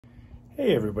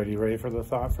Hey everybody, ready for the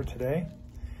thought for today?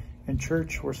 In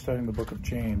church, we're studying the book of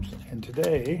James, and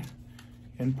today,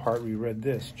 in part, we read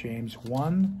this, James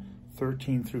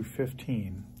 1:13 through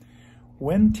 15.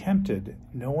 When tempted,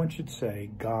 no one should say,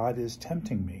 God is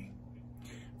tempting me.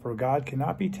 For God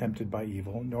cannot be tempted by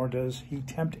evil, nor does he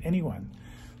tempt anyone.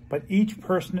 But each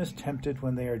person is tempted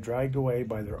when they are dragged away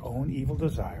by their own evil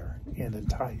desire and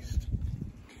enticed.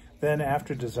 Then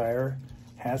after desire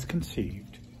has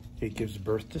conceived, it gives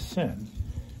birth to sin,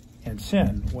 and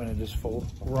sin, when it is full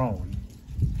grown,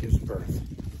 gives birth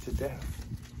to death.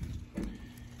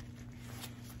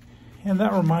 And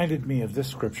that reminded me of this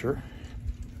scripture,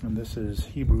 and this is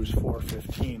Hebrews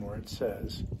 4:15, where it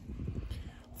says,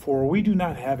 For we do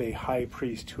not have a high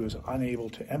priest who is unable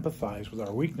to empathize with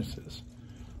our weaknesses,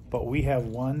 but we have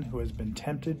one who has been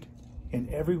tempted in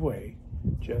every way,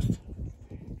 just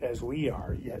as we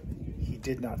are, yet he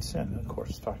did not sin. Of course,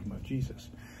 it's talking about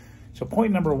Jesus. So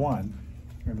point number one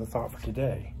in the thought for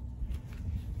today,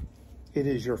 it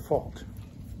is your fault.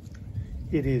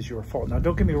 It is your fault. Now,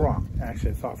 don't get me wrong.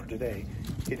 Actually, the thought for today,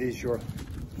 it is your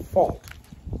fault.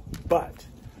 But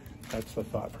that's the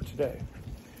thought for today.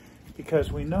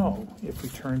 Because we know, if we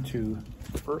turn to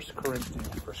 1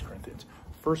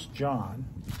 John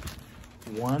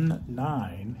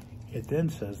 1:9, it then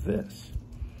says this.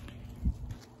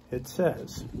 It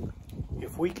says,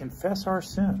 if we confess our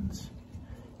sins,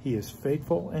 he is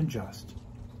faithful and just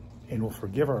and will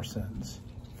forgive us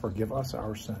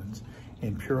our sins,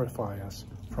 and purify us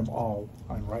from all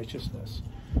unrighteousness.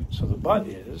 So the but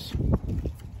is,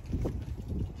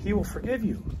 he will forgive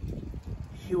you.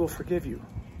 He will forgive you.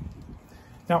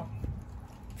 Now,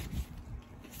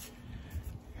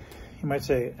 you might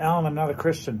say, Alan, I'm not a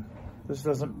Christian. This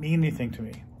doesn't mean anything to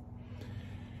me.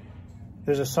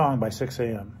 There's a song by 6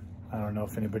 a.m. I don't know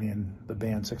if anybody in the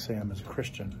band 6 a.m. is a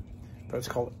Christian, but it's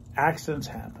called Accidents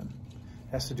Happen.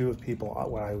 It has to do with people,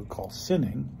 what I would call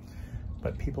sinning,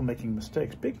 but people making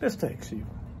mistakes, big mistakes even.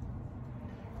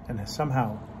 And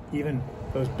somehow, even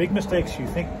those big mistakes you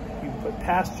think you put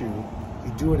past you,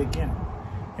 you do it again.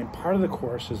 And part of the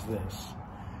course is this.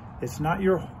 It's not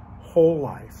your whole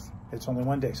life. It's only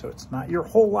one day. So it's not your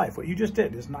whole life. What you just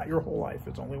did is not your whole life.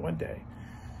 It's only one day.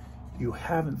 You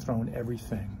haven't thrown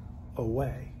everything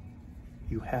away.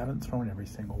 You haven't thrown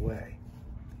everything away.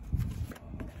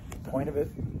 The point of it,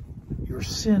 your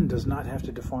sin does not have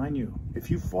to define you. If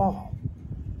you fall,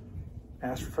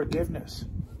 ask for forgiveness.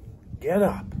 Get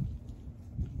up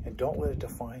and don't let it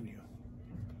define you.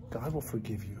 God will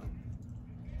forgive you.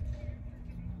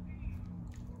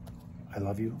 I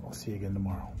love you. I'll see you again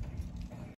tomorrow.